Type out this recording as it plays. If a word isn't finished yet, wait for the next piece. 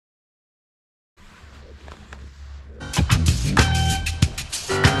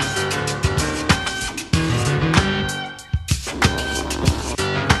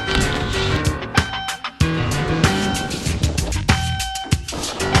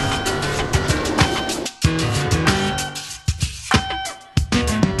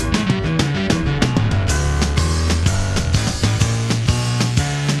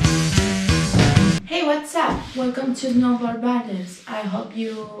welcome to Snowboard Battles. I hope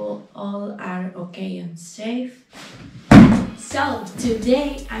you all are okay and safe. So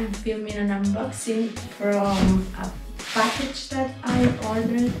today I'm filming an unboxing from a package that I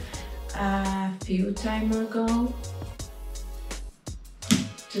ordered a few time ago.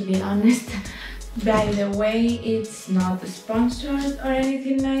 To be honest, by the way, it's not sponsored or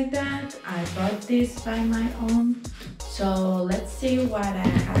anything like that. I bought this by my own. So let's see what I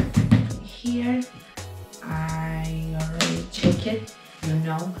have here. I already checked it.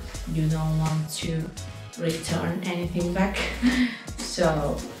 You don't want to return anything back.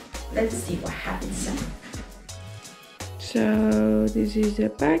 So let's see what happens. So this is the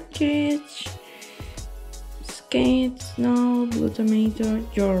package. Skate, snow, glutamate.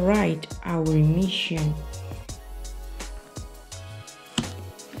 You're right, our mission.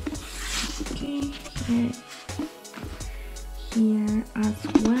 Okay, here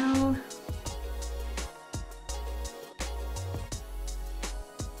as well.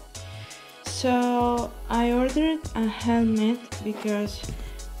 So I ordered a helmet because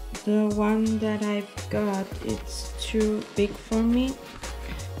the one that I've got, it's too big for me.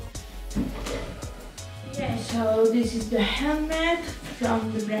 Yeah, so this is the helmet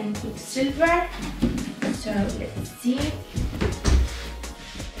from the brand Quicksilver. So let's see.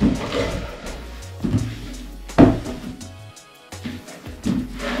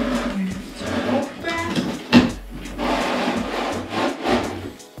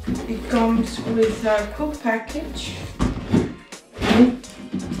 It comes with a cool package.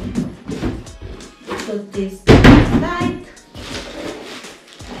 Put this aside.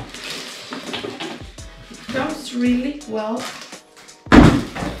 It comes really well.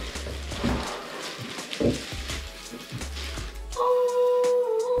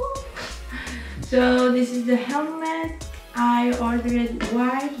 Oh. So this is the helmet. I ordered it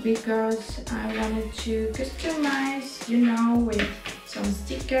white because I wanted to customize, with some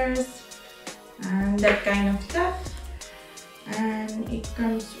stickers and that kind of stuff. And it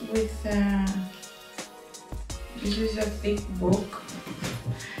comes with this is a thick book.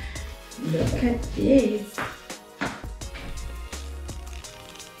 Look at this,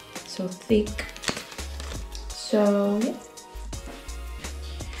 so thick. So yeah,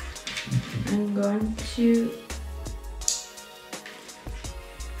 I'm going to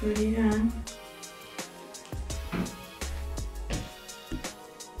put it on.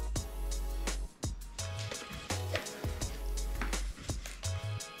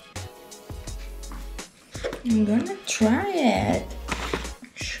 I'm gonna try it,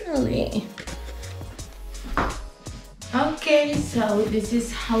 actually. Okay, so this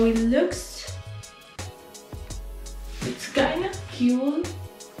is how it looks. It's kind of cool.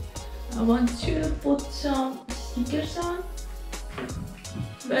 I want to put some stickers on.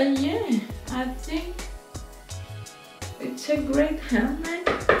 But yeah, I think it's a great helmet.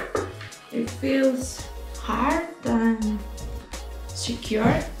 It feels hard and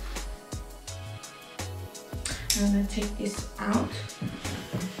secure. I'm gonna take this out.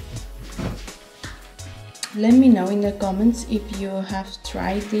 Let me know in the comments if you have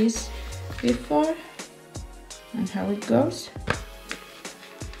tried this before and how it goes.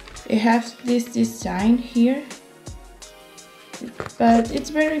 It has this design here, but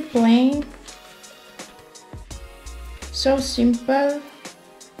it's very plain, so simple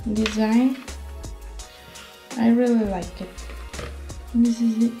design. I really like it. This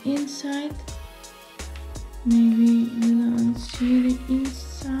is the inside. Maybe you don't see the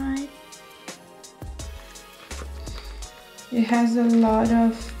inside. It has a lot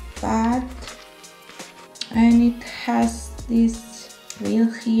of fat and it has this wheel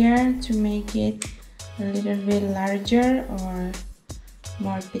here to make it a little bit larger or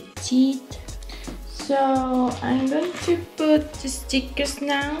more petite. So I'm going to put the stickers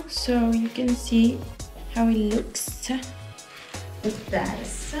now so you can see how it looks. Put that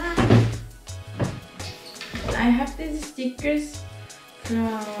aside. I have these stickers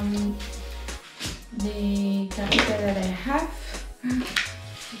from the Capita that I have.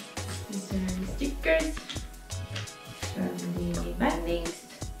 These are the stickers from the bindings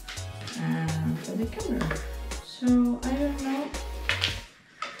and for the camera. So I don't know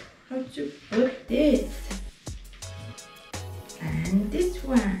how to put this. And this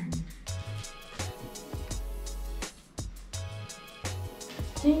one.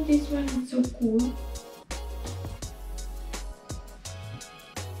 I think this one is so cool.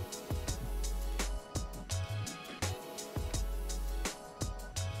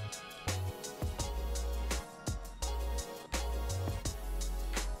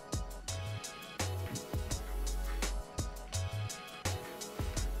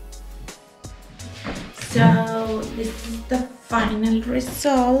 So this is the final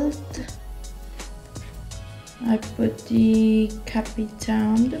result. I put the Capita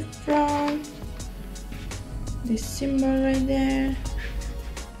on the front, the symbol right there,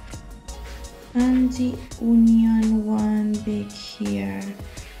 and the Union one big here,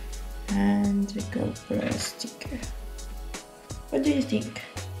 and the GoPro sticker. What do you think?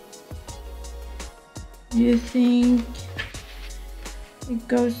 Do you think it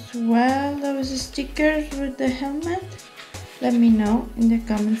goes well, those stickers with the helmet? Let me know in the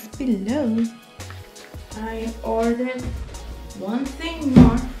comments below. I ordered one thing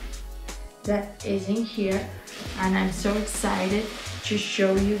more that isn't here, and I'm so excited to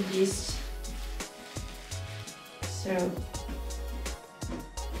show you this. So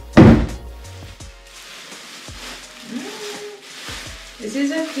this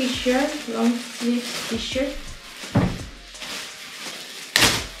is a t-shirt, long sleeve t-shirt.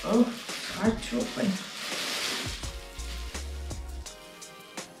 Oh, hard to open.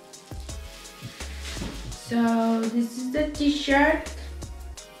 So this is the t-shirt,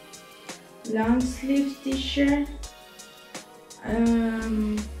 long sleeve t-shirt.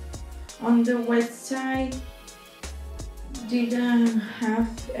 On the website didn't have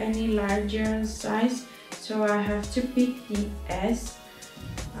any larger size, so I have to pick the S.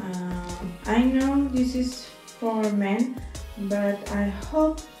 I know this is for men, but I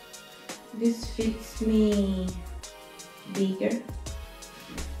hope this fits me bigger.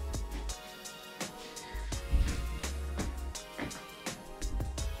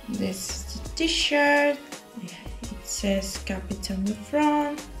 This is the t-shirt. It says Capita on the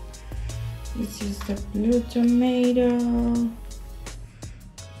front. This is the blue tomato.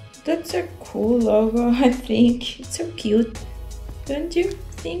 That's a cool logo, I think. It's so cute. Don't you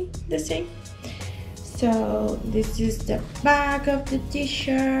think the same? So this is the back of the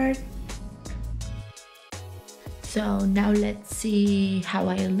t-shirt. So now let's see how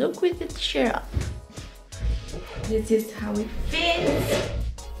I look with the t-shirt up. This is how it fits.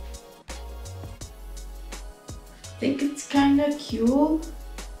 I think it's kind of cute.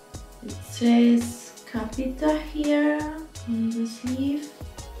 It says Capita here on the sleeve.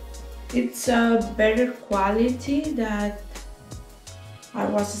 It's a better quality that I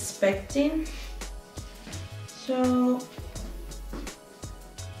was expecting. So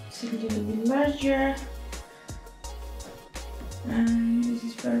it's a little bit larger, and this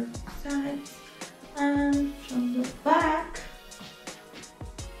is for sides. And from the back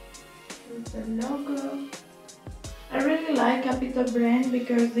is the logo. I really like Capita brand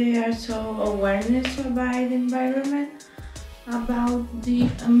because they are so awareness about the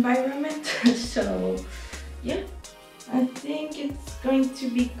environment, so yeah, I think it's going to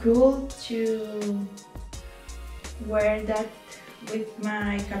be cool to wear that with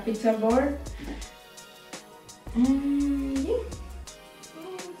my Capita board. And yeah,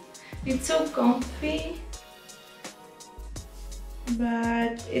 it's so comfy,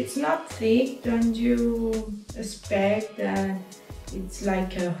 but it's not thick. Don't you expect that it's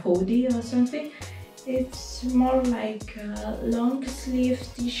like a hoodie or something. It's more like a long sleeve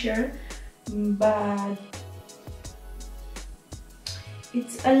t-shirt, but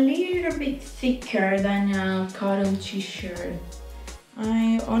it's a little bit thicker than a cotton t-shirt.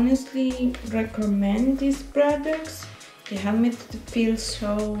 I honestly recommend these products. The helmet feels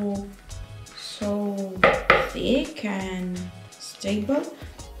so thick and stable,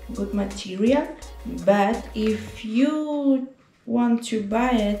 good material. But if you want to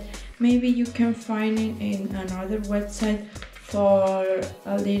buy it, maybe you can find it in another website for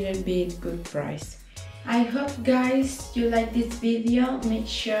a little bit good price. I hope guys you like this video. Make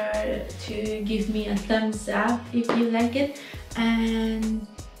sure to give me a thumbs up if you like it, and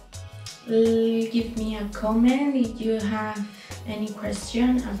give me a comment if you have any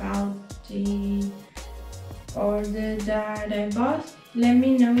question about the order that I bought. Let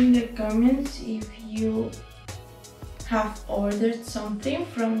me know in the comments if you have ordered something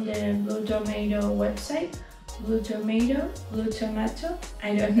from the Blue Tomato website. Blue Tomato,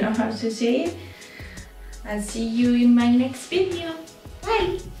 I don't know how to say it. I'll see you in my next video.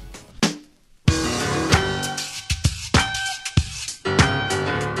 Bye!